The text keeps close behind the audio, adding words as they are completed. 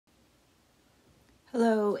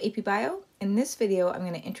Hello, AP Bio. In this video, I'm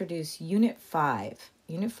going to introduce Unit 5.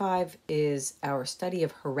 Unit 5 is our study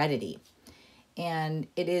of heredity, and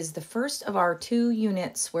it is the first of our 2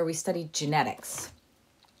 units where we study genetics.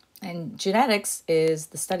 And genetics is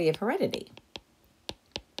the study of heredity.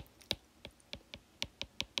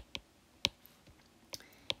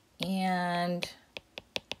 And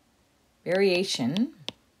variation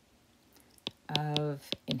of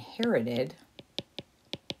inherited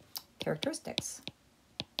characteristics.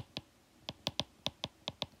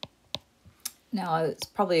 Now, it's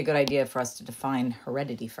probably a good idea for us to define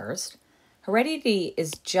heredity first. Heredity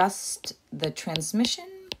is just the transmission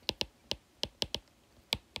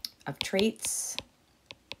of traits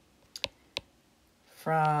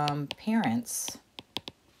from parents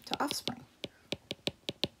to offspring.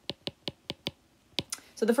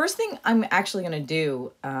 So the first thing I'm actually going to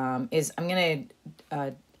do is I'm going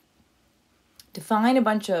to define a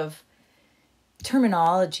bunch of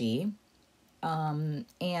terminology,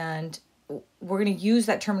 and we're going to use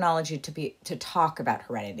that terminology to talk about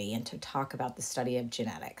heredity and to talk about the study of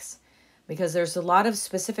genetics, because there's a lot of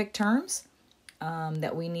specific terms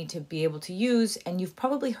that we need to be able to use, and you've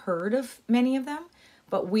probably heard of many of them,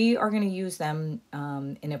 but we are going to use them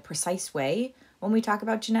in a precise way when we talk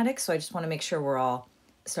about genetics. So I just want to make sure we're all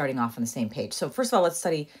starting off on the same page. So first of all,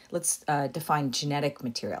 let's define genetic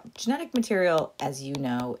material. Genetic material, as you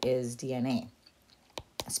know, is DNA.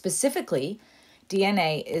 Specifically,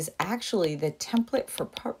 DNA is actually the template for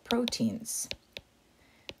proteins.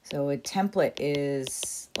 So a template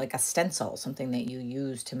is like a stencil, something that you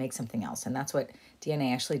use to make something else, and that's what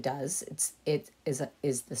DNA actually does. It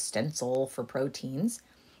is the stencil for proteins.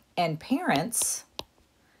 And parents,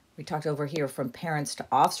 we talked over here from parents to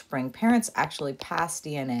offspring. Parents actually pass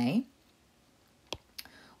DNA,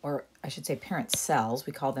 or I should say parent cells.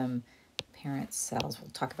 We call them parent cells. We'll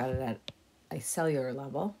talk about it at a cellular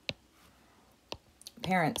level.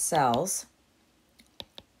 Parent cells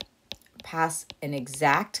pass an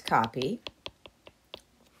exact copy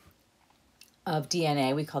of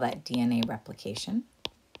DNA. We call that DNA replication.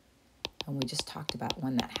 And we just talked about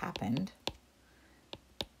when that happened,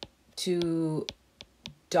 to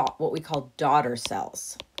what we call daughter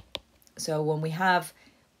cells. So when we have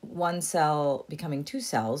one cell becoming 2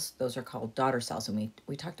 cells, those are called daughter cells. And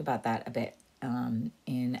we talked about that a bit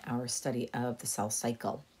in our study of the cell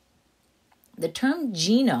cycle. The term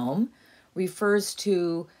genome refers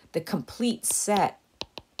to the complete set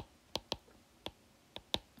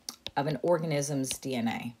of an organism's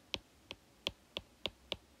DNA.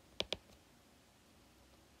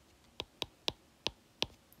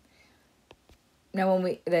 Now,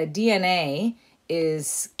 the DNA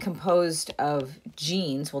is composed of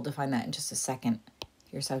genes. We'll define that in just a second.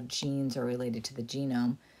 Here's how genes are related to the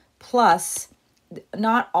genome. Plus,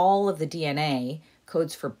 not all of the DNA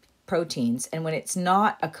codes for proteins. And when it's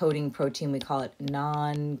not a coding protein, we call it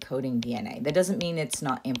non-coding DNA. That doesn't mean it's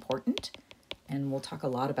not important. And we'll talk a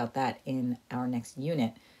lot about that in our next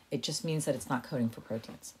unit. It just means that it's not coding for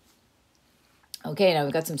proteins. Okay, now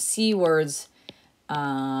we've got some C words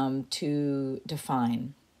to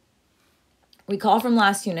define. Recall from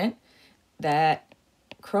last unit that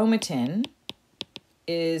chromatin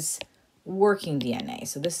is working DNA.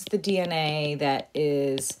 So this is the DNA that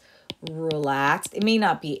is relaxed. It may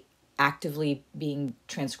not be actively being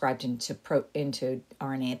transcribed into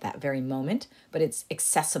RNA at that very moment, but it's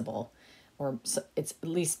accessible, or it's at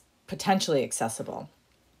least potentially accessible.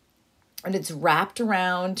 And it's wrapped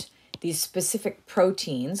around these specific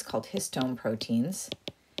proteins called histone proteins,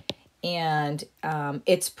 and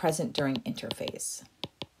it's present during interphase.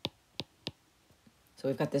 So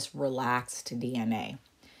we've got this relaxed DNA.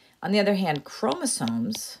 On the other hand,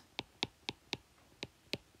 chromosomes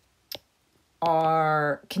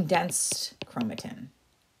are condensed chromatin.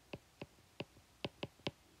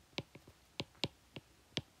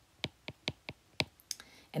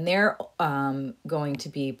 And they're going to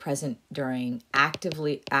be present during active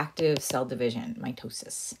cell division,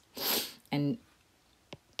 mitosis. And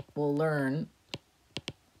we'll learn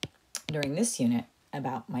during this unit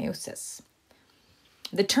about meiosis.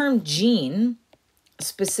 The term gene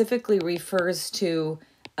specifically refers to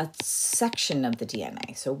a section of the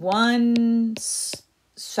DNA. So one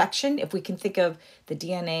section, if we can think of the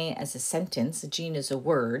DNA as a sentence, a gene is a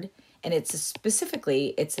word, and it's a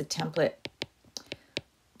template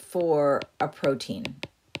for a protein,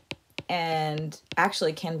 and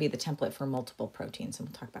actually can be the template for multiple proteins, and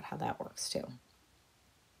we'll talk about how that works too.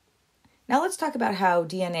 Now let's talk about how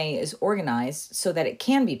DNA is organized so that it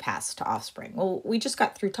can be passed to offspring. Well, we just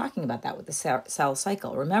got through talking about that with the cell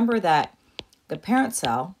cycle. Remember that the parent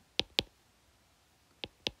cell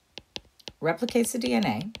replicates the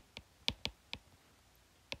DNA.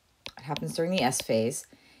 It happens during the S phase,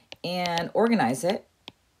 and organize it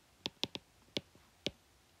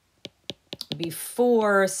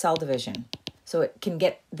before cell division. So it can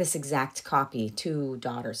get this exact copy, 2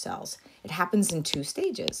 daughter cells. It happens in 2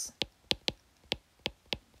 stages.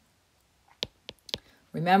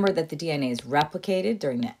 Remember that the DNA is replicated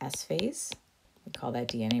during the S phase. We call that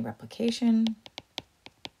DNA replication.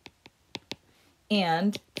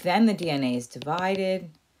 And then the DNA is divided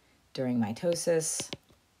during mitosis.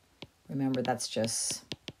 Remember, that's just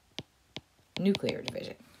nuclear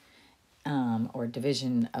division, or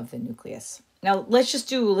division of the nucleus. Now, let's just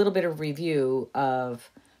do a little bit of review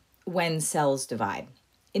of when cells divide.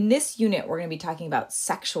 In this unit, we're going to be talking about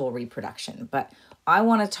sexual reproduction, but I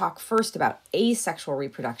want to talk first about asexual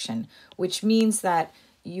reproduction, which means that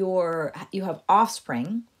you have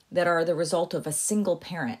offspring that are the result of a single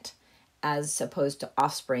parent, as opposed to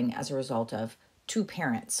offspring as a result of 2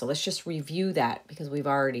 parents. So let's just review that, because we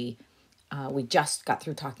just got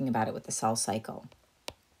through talking about it with the cell cycle.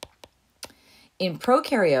 In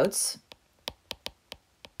prokaryotes,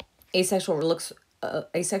 asexual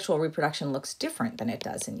reproduction looks different than it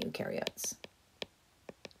does in eukaryotes.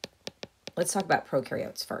 Let's talk about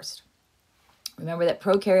prokaryotes first. Remember that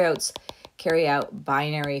prokaryotes carry out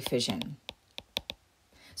binary fission.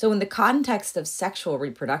 So in the context of sexual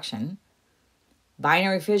reproduction,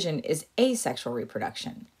 binary fission is asexual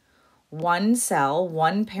reproduction. One cell,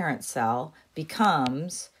 one parent cell,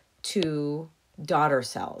 becomes 2 daughter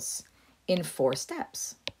cells in 4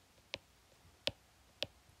 steps.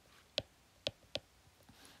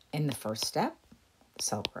 In the first step, the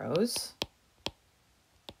cell grows.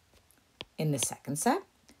 In the second step,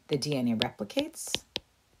 the DNA replicates.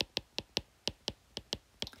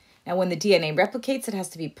 Now, when the DNA replicates, it has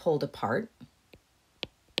to be pulled apart.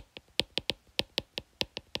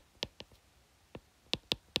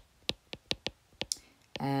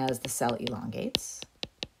 As the cell elongates.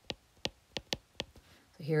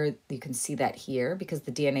 So here you can see that here, because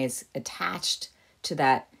the DNA is attached to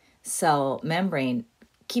that cell membrane,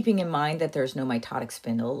 keeping in mind that there's no mitotic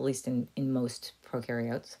spindle, at least in most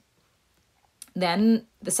prokaryotes. Then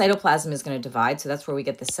the cytoplasm is going to divide, so that's where we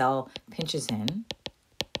get the cell pinches in.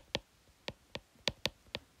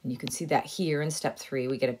 And you can see that here in step 3,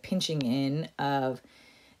 we get a pinching in of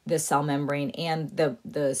the cell membrane and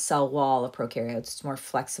the cell wall of prokaryotes. It's more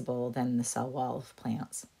flexible than the cell wall of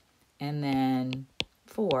plants. And then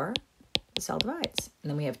 4, the cell divides. And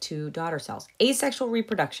then we have 2 daughter cells. Asexual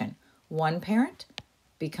reproduction, 1 parent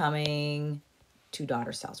becoming 2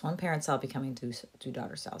 daughter cells. 1 parent cell becoming two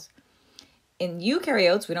daughter cells. In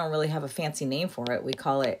eukaryotes, we don't really have a fancy name for it. We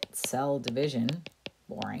call it cell division.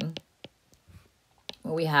 Boring.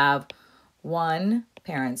 Where we have 1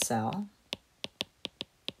 parent cell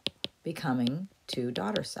becoming 2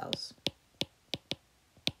 daughter cells.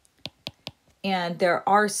 And there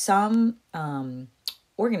are some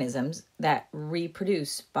organisms that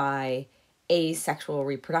reproduce by asexual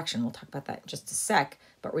reproduction. We'll talk about that in just a sec.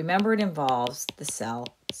 But remember, it involves the cell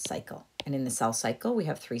cycle. And in the cell cycle, we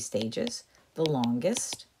have 3 stages. The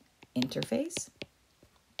longest, interphase.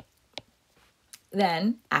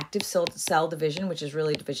 Then active cell division, which is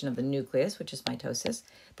really division of the nucleus, which is mitosis.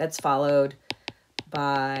 That's followed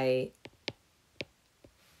by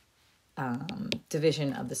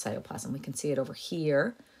division of the cytoplasm. We can see it over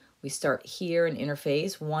here. We start here in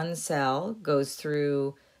interphase. 1 cell goes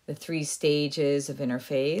through the 3 stages of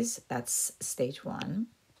interphase. That's stage 1.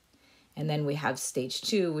 And then we have stage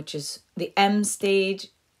 2, which is the M stage,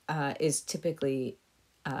 is typically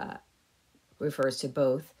refers to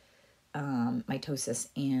both mitosis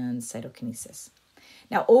and cytokinesis.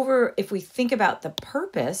 Now, if we think about the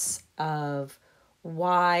purpose of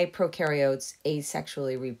why prokaryotes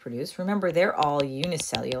asexually reproduce, remember they're all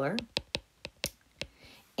unicellular,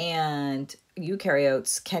 and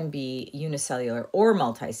eukaryotes can be unicellular or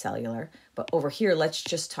multicellular. But over here, let's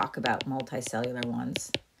just talk about multicellular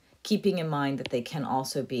ones, keeping in mind that they can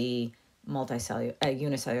also be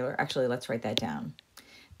unicellular. Actually, let's write that down.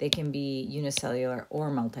 They can be unicellular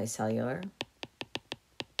or multicellular.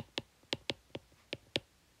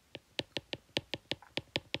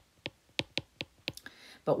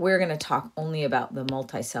 But we're going to talk only about the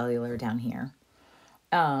multicellular down here.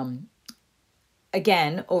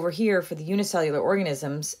 Again, over here for the unicellular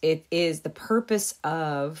organisms, it is the purpose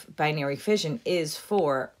of binary fission is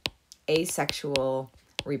for asexual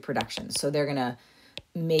reproduction. So they're going to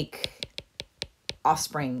make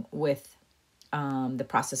offspring with the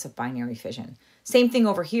process of binary fission. Same thing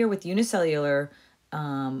over here with unicellular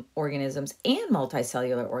organisms and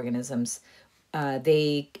multicellular organisms.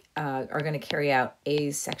 They are going to carry out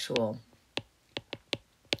asexual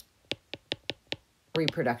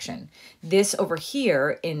reproduction. This over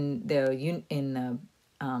here in the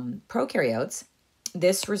prokaryotes,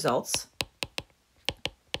 this results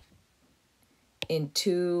in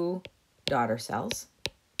 2 daughter cells.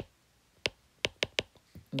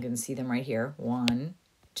 You can see them right here, 1,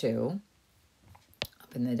 2,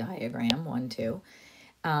 up in the diagram, 1, 2.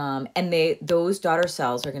 And those daughter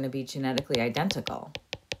cells are going to be genetically identical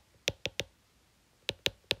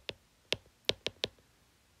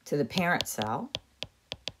to the parent cell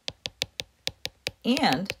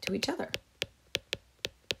and to each other.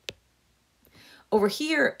 Over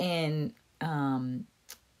here in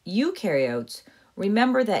eukaryotes,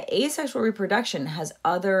 remember that asexual reproduction has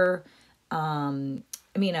other, the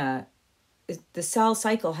cell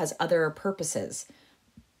cycle has other purposes.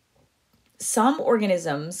 Some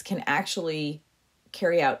organisms can actually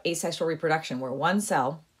carry out asexual reproduction where one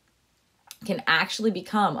cell can actually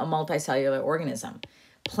become a multicellular organism.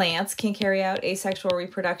 Plants can carry out asexual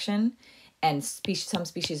reproduction, and some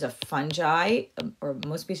species of fungi, or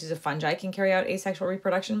most species of fungi, can carry out asexual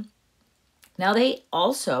reproduction. Now they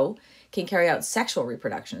also can carry out sexual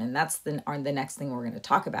reproduction, and that's the next thing we're going to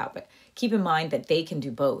talk about. But keep in mind that they can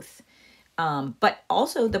do both. But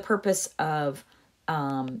also the purpose of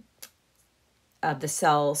the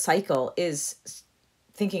cell cycle is,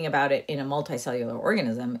 thinking about it in a multicellular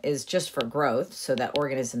organism, is just for growth, so that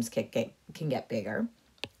organisms can get bigger.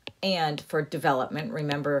 And for development,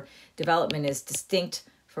 remember, development is distinct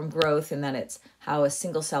from growth in that it's how a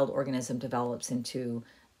single-celled organism develops into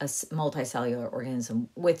a multicellular organism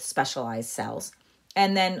with specialized cells.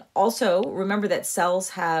 And then also remember that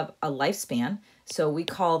cells have a lifespan. So we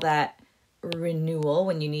call that renewal,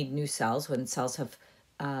 when you need new cells, when cells have,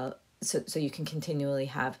 so you can continually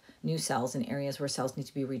have new cells in areas where cells need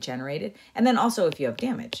to be regenerated. And then also if you have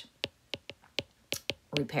damage,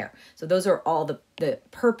 repair. So those are all the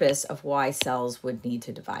purpose of why cells would need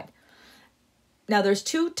to divide. Now there's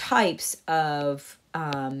 2 types of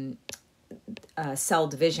cell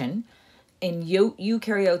division in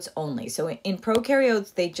eukaryotes only. So in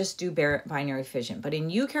prokaryotes, they just do binary fission. But in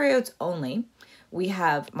eukaryotes only, we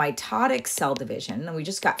have mitotic cell division, and we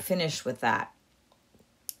just got finished with that,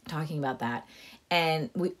 talking about that. And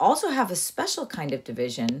we also have a special kind of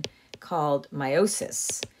division called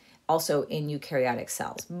meiosis, also in eukaryotic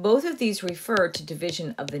cells. Both of these refer to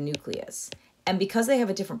division of the nucleus. And because they have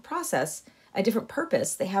a different process, a different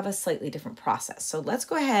purpose, they have a slightly different process. So let's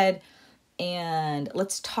go ahead and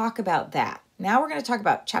let's talk about that. Now we're going to talk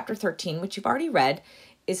about chapter 13, which you've already read,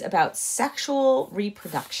 is about sexual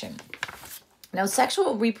reproduction. Now,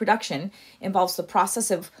 sexual reproduction involves the process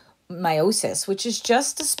of meiosis, which is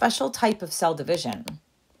just a special type of cell division.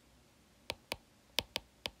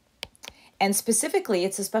 And specifically,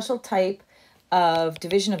 it's a special type of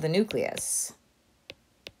division of the nucleus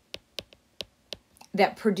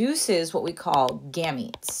that produces what we call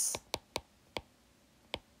gametes.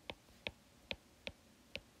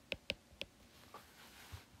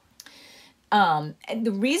 And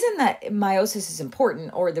the reason that meiosis is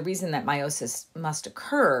important, or the reason that meiosis must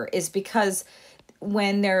occur, is because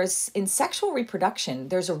when in sexual reproduction,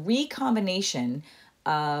 there's a recombination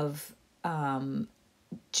of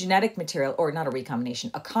genetic material, or not a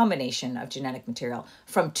recombination, a combination of genetic material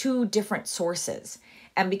from 2 different sources.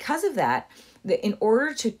 And because of that, in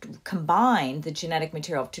order to combine the genetic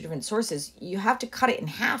material of 2 different sources, you have to cut it in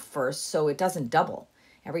half first so it doesn't double.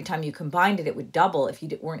 Every time you combined it, it would double if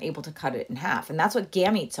you weren't able to cut it in half. And that's what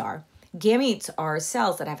gametes are. Gametes are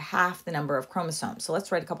cells that have half the number of chromosomes. So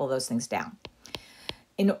let's write a couple of those things down.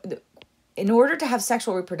 In order to have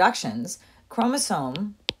sexual reproductions,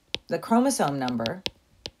 the chromosome number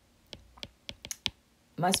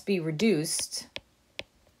must be reduced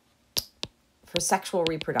for sexual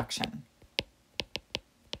reproduction.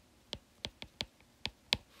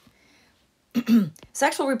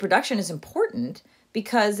 Sexual reproduction is important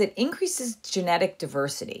because it increases genetic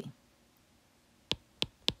diversity.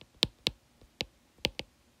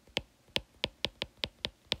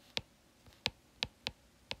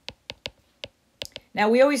 Now,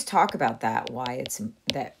 we always talk about that, why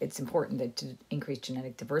it's important to increase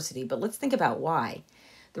genetic diversity, but let's think about why.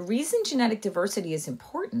 The reason genetic diversity is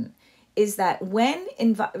important is that when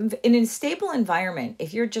in a stable environment,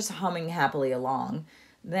 if you're just humming happily along,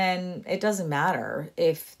 then it doesn't matter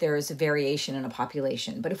if there's a variation in a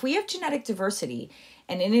population. But if we have genetic diversity,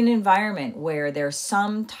 and in an environment where there's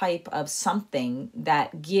some type of something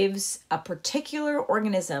that gives a particular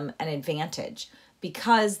organism an advantage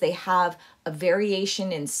because they have a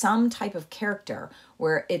variation in some type of character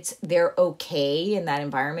where they're okay in that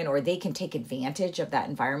environment, or they can take advantage of that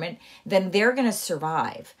environment, then they're going to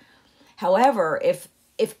survive. However, if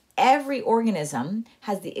every organism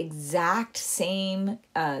has the exact same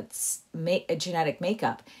genetic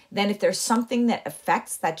makeup, then if there's something that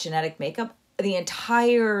affects that genetic makeup, the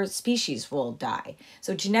entire species will die.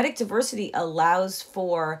 So genetic diversity allows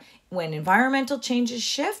for when environmental changes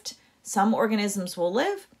shift, some organisms will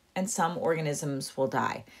live and some organisms will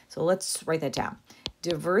die. So let's write that down.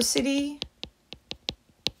 Diversity.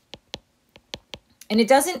 And it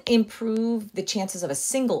doesn't improve the chances of a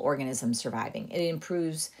single organism surviving. It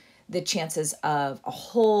improves the chances of a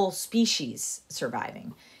whole species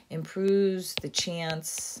surviving. Improves the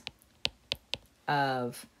chance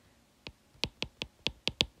of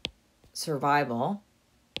survival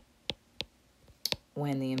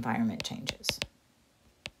when the environment changes.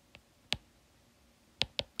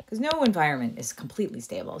 Because no environment is completely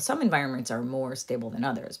stable. Some environments are more stable than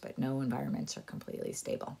others, but no environments are completely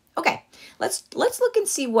stable. Okay, let's look and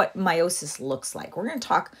see what meiosis looks like. We're going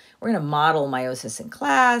to model meiosis in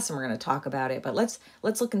class, and we're going to talk about it, but let's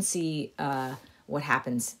look and see what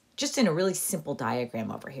happens just in a really simple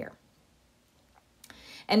diagram over here.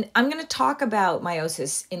 And I'm going to talk about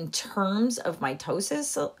meiosis in terms of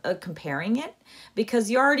mitosis, comparing it, because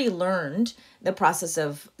you already learned the process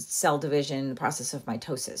of cell division, the process of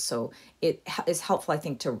mitosis. So it is helpful, I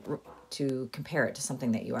think, to compare it to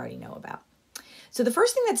something that you already know about. So the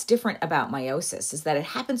first thing that's different about meiosis is that it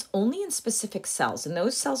happens only in specific cells, and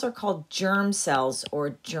those cells are called germ cells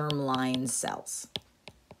or germline cells.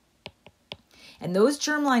 And those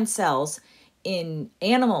germline cells in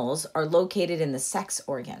animals are located in the sex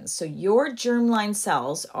organs. So your germline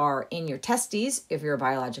cells are in your testes if you're a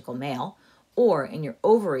biological male, or in your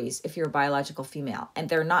ovaries if you're a biological female, and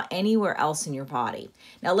they're not anywhere else in your body.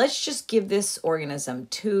 Now let's just give this organism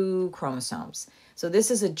 2 chromosomes. So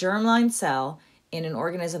this is a germline cell in an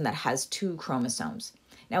organism that has 2 chromosomes.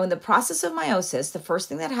 Now in the process of meiosis, the first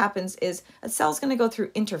thing that happens is a cell is going to go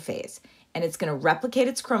through interphase, and it's going to replicate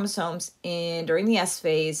its chromosomes during the S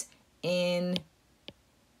phase in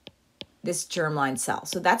this germline cell.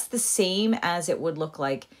 So that's the same as it would look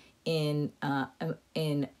like in a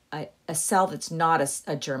cell that's not a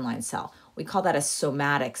germline cell. We call that a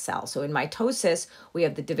somatic cell. So in mitosis, we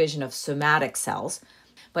have the division of somatic cells,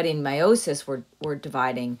 but in meiosis, we're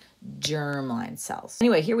dividing germline cells.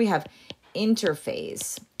 Anyway, here we have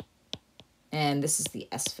interphase, and this is the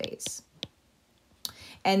S phase.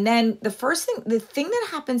 And then the thing that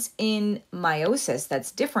happens in meiosis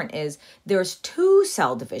that's different is there's 2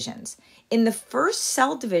 cell divisions. In the first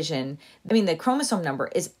cell division, the chromosome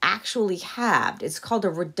number is actually halved. It's called a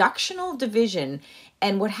reductional division.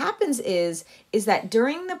 And what happens is that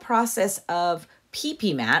during the process of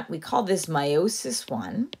APBIO9, we call this meiosis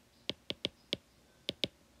 1.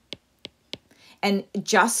 And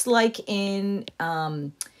just like in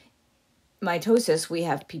mitosis, we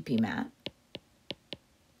have APBIO9.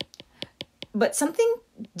 But something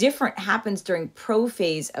different happens during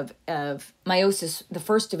prophase of meiosis, the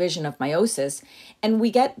first division of meiosis, and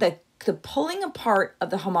we get the pulling apart of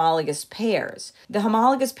the homologous pairs. The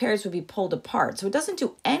homologous pairs would be pulled apart, so it doesn't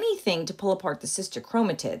do anything to pull apart the sister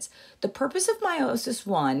chromatids. The purpose of meiosis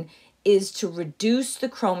 1 is to reduce the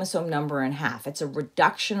chromosome number in half. It's a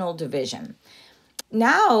reductional division.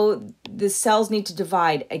 Now the cells need to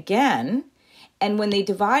divide again, and when they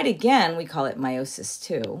divide again, we call it meiosis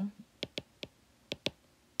 2.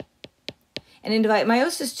 And in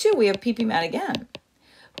meiosis 2, we have APBIO9 again.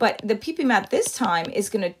 But the APBIO9 this time is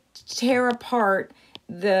going to tear apart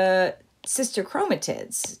the sister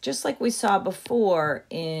chromatids, just like we saw before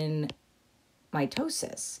in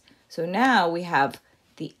mitosis. So now we have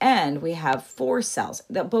the end, we have 4 cells,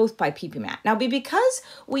 both by APBIO9. Now, because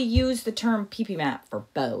we use the term APBIO9 for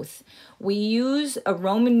both, we use a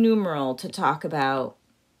Roman numeral to talk about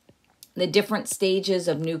the different stages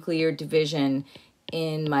of nuclear division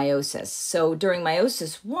in meiosis. So during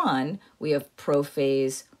meiosis 1, we have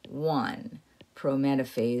prophase 1,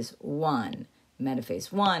 prometaphase 1, metaphase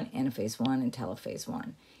 1, anaphase 1, and telophase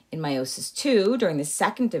 1. In meiosis 2, during the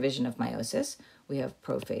second division of meiosis, we have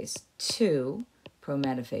prophase 2,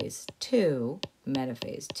 prometaphase 2,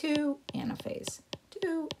 metaphase 2, anaphase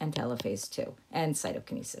 2, and telophase 2, and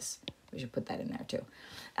cytokinesis. We should put that in there too.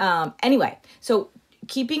 Anyway, so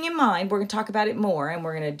keeping in mind, we're going to talk about it more, and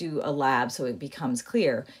we're going to do a lab so it becomes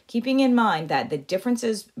clear. Keeping in mind that the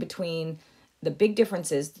differences between, the big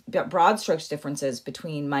differences, broad strokes differences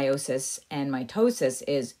between meiosis and mitosis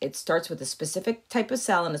is it starts with a specific type of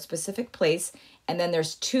cell in a specific place, and then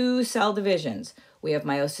there's 2 cell divisions. We have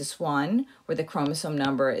meiosis 1, where the chromosome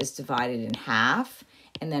number is divided in half,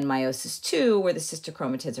 and then meiosis 2, where the sister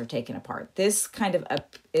chromatids are taken apart. This kind of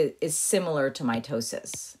is similar to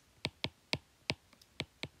mitosis.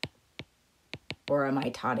 or a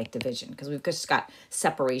mitotic division, because we've just got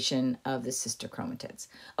separation of the sister chromatids.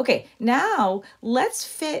 Okay, now let's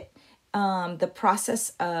fit the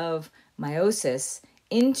process of meiosis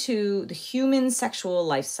into the human sexual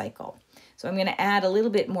life cycle. So I'm going to add a little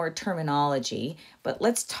bit more terminology, but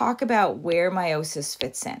let's talk about where meiosis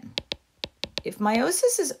fits in. If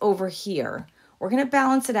meiosis is over here, we're going to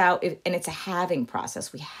balance it out, and it's a halving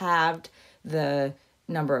process. We halved the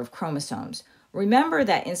number of chromosomes. Remember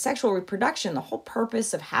that in sexual reproduction, the whole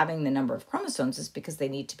purpose of having the number of chromosomes is because they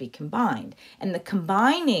need to be combined. And the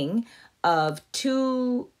combining of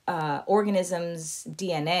two organisms'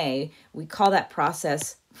 DNA, we call that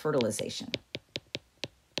process fertilization.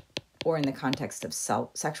 Or in the context of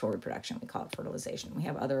sexual reproduction, we call it fertilization. We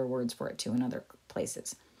have other words for it too in other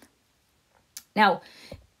places. Now,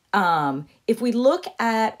 if we look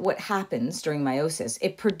at what happens during meiosis,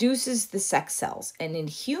 it produces the sex cells. And in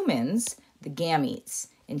humans, the gametes.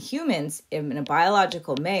 In humans, in a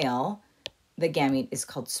biological male, the gamete is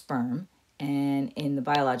called sperm. And in the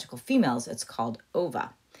biological females, it's called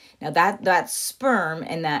ova. Now, that sperm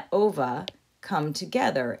and that ova come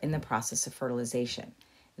together in the process of fertilization.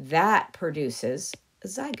 That produces a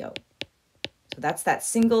zygote. So that's that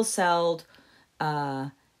single-celled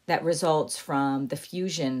that results from the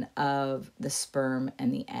fusion of the sperm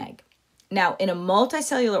and the egg. Now, in a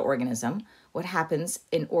multicellular organism, what happens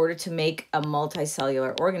in order to make a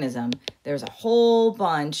multicellular organism, there's a whole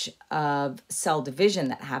bunch of cell division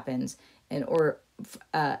that happens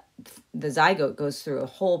the zygote goes through a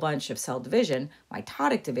whole bunch of cell division,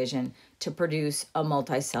 mitotic division, to produce a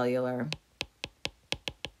multicellular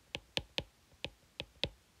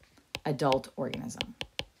adult organism.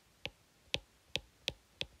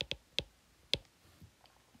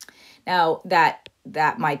 Now, that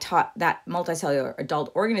multicellular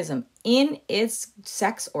adult organism in its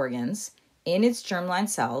sex organs, in its germline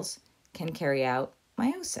cells, can carry out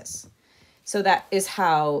meiosis. So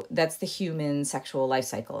that's the human sexual life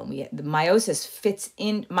cycle. And the meiosis fits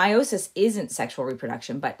in. Meiosis isn't sexual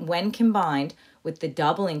reproduction, but when combined with the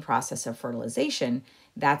doubling process of fertilization,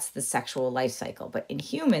 that's the sexual life cycle. But in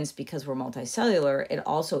humans, because we're multicellular, it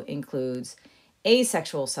also includes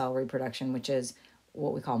asexual cell reproduction, which is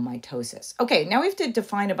what we call mitosis. Okay, now we have to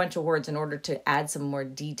define a bunch of words in order to add some more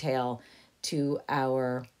detail to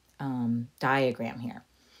our diagram here.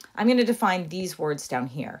 I'm going to define these words down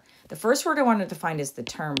here. The first word I want to define is the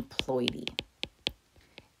term ploidy.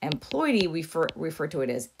 And ploidy, we refer to it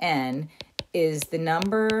as N, is the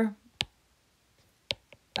number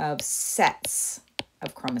of sets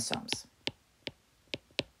of chromosomes.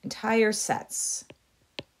 Entire sets.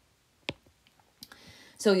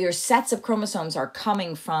 So your sets of chromosomes are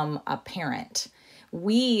coming from a parent.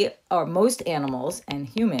 Most animals and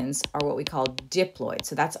humans are what we call diploid.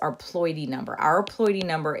 So that's our ploidy number. Our ploidy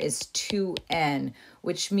number is 2N,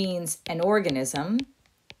 which means an organism,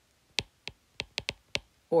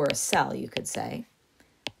 or a cell, you could say,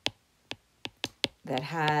 that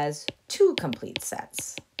has 2 complete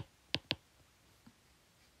sets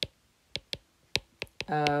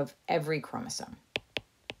of every chromosome.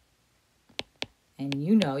 And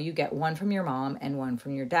you get one from your mom and one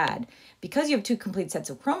from your dad. Because you have 2 complete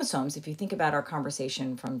sets of chromosomes, if you think about our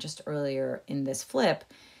conversation from just earlier in this flip,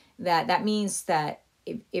 that means that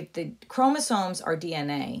if the chromosomes are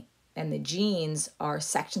DNA and the genes are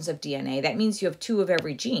sections of DNA, that means you have 2 of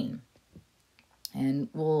every gene. And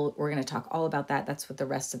we're going to talk all about that. That's what the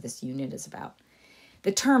rest of this unit is about.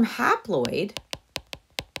 The term haploid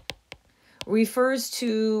refers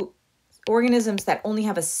to organisms that only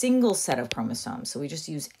have a single set of chromosomes. So we just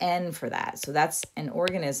use N for that. So that's an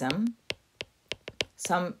organism.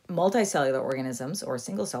 Some multicellular organisms or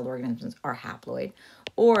single-celled organisms are haploid,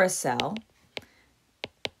 or a cell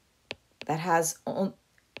that has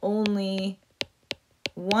only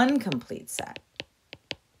one complete set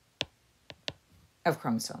of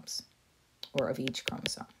chromosomes, or of each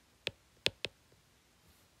chromosome.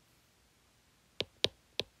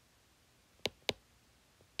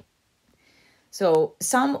 So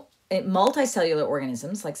some multicellular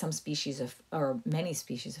organisms, like some species or many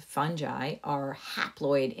species of fungi, are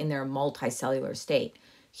haploid in their multicellular state.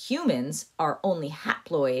 Humans are only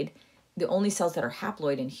haploid. The only cells that are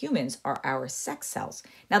haploid in humans are our sex cells.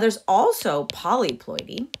 Now, there's also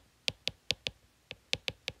polyploidy.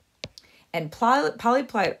 And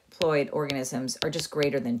polyploid organisms are just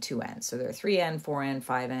greater than 2N. So they're 3N, 4N,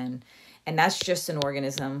 5N. And that's just an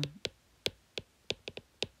organism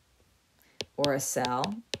or a cell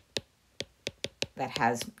that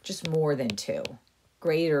has just more than 2,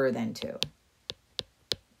 greater than 2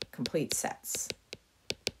 complete sets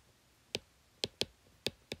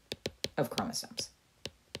of chromosomes.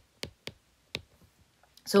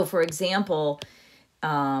 So for example,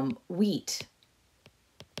 wheat,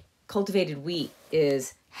 cultivated wheat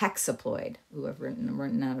is hexaploid. Ooh, I've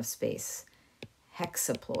written out of space.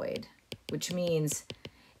 Hexaploid, which means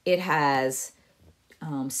it has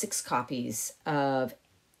 6 copies of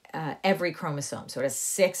every chromosome. So it has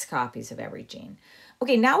 6 copies of every gene.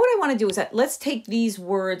 Okay, now what I want to do is that let's take these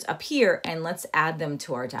words up here and let's add them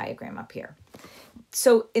to our diagram up here.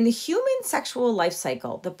 So in the human sexual life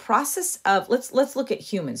cycle, the process of, let's look at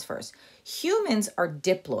humans first. Humans are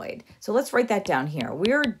diploid. So let's write that down here.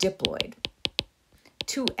 We're diploid,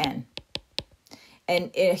 2N.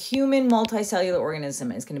 And a human multicellular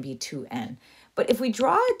organism is going to be 2N. But if we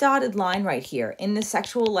draw a dotted line right here in the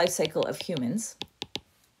sexual life cycle of humans,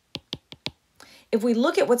 if we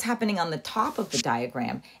look at what's happening on the top of the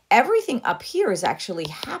diagram, everything up here is actually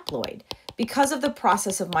haploid because of the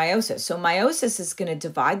process of meiosis. So meiosis is going to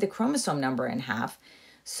divide the chromosome number in half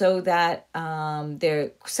so that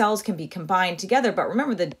their cells can be combined together. But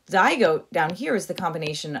remember, the zygote down here is the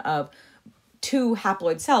combination of 2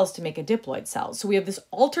 haploid cells to make a diploid cell. So we have this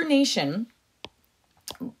alternation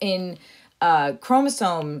in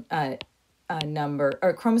chromosome number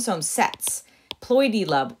or chromosome sets, ploidy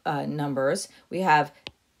numbers. We have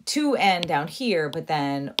 2N down here, but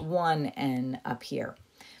then 1N up here.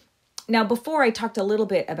 Now, before I talked a little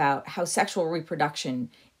bit about how sexual reproduction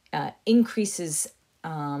increases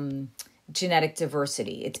genetic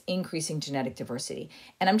diversity. It's increasing genetic diversity.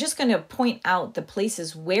 And I'm just going to point out the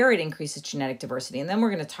places where it increases genetic diversity, and then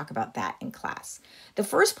we're going to talk about that in class. The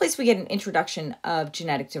first place we get an introduction of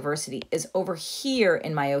genetic diversity is over here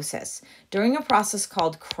in meiosis, during a process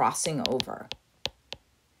called crossing over.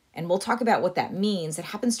 And we'll talk about what that means. It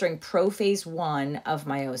happens during prophase 1 of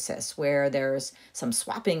meiosis, where there's some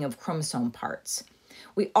swapping of chromosome parts.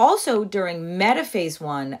 We also, during metaphase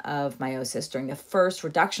 1 of meiosis, during the first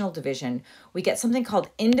reductional division, we get something called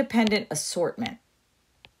independent assortment,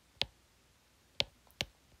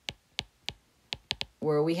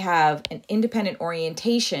 where we have an independent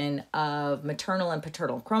orientation of maternal and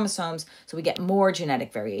paternal chromosomes, so we get more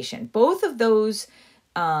genetic variation. Both of those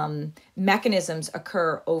mechanisms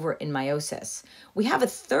occur over in meiosis. We have a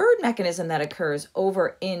third mechanism that occurs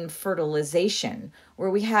over in fertilization, where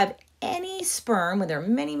we have any sperm, when there are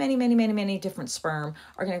many different sperm,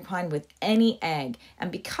 are going to combine with any egg.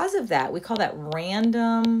 And because of that, we call that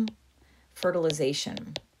random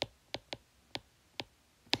fertilization.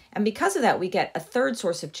 And because of that, we get a third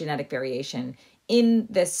source of genetic variation in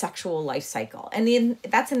the sexual life cycle. And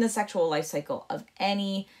that's in the sexual life cycle of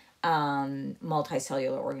any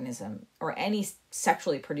multicellular organism or any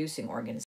sexually producing organism.